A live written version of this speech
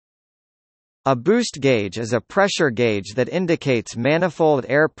A boost gauge is a pressure gauge that indicates manifold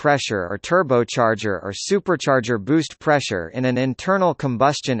air pressure or turbocharger or supercharger boost pressure in an internal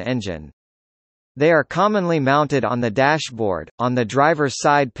combustion engine. They are commonly mounted on the dashboard, on the driver's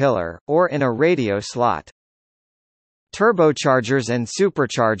side pillar, or in a radio slot. Turbochargers and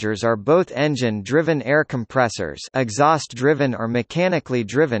superchargers are both engine-driven air compressors, exhaust-driven or mechanically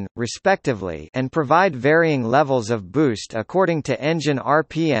driven, respectively, and provide varying levels of boost according to engine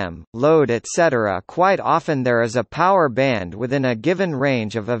RPM, load etc. Quite often there is a power band within a given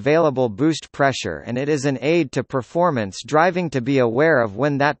range of available boost pressure, and it is an aid to performance driving to be aware of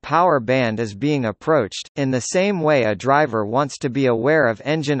when that power band is being approached, in the same way a driver wants to be aware of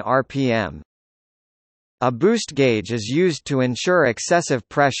engine RPM. A boost gauge is used to ensure excessive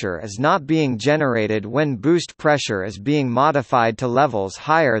pressure is not being generated when boost pressure is being modified to levels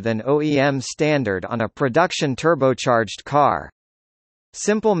higher than OEM standard on a production turbocharged car.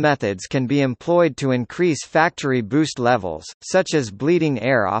 Simple methods can be employed to increase factory boost levels, such as bleeding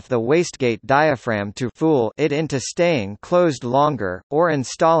air off the wastegate diaphragm to fool it into staying closed longer, or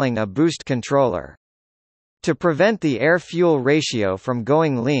installing a boost controller. To prevent the air-fuel ratio from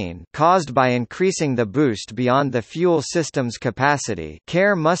going lean caused by increasing the boost beyond the fuel system's capacity,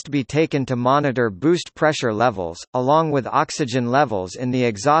 care must be taken to monitor boost pressure levels, along with oxygen levels in the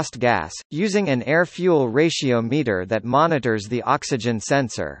exhaust gas, using an air-fuel ratio meter that monitors the oxygen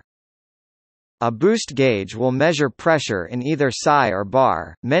sensor. A boost gauge will measure pressure in either psi or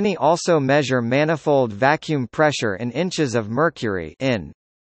bar. Many also measure manifold vacuum pressure in inches of mercury in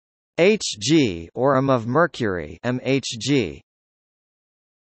Hg or of mercury mHg.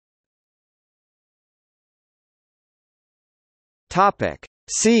 Topic.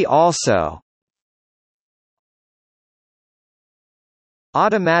 See also: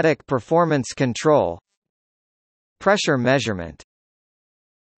 Automatic performance control, pressure measurement.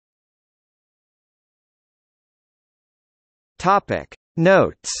 Topic.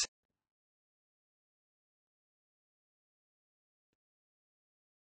 Notes.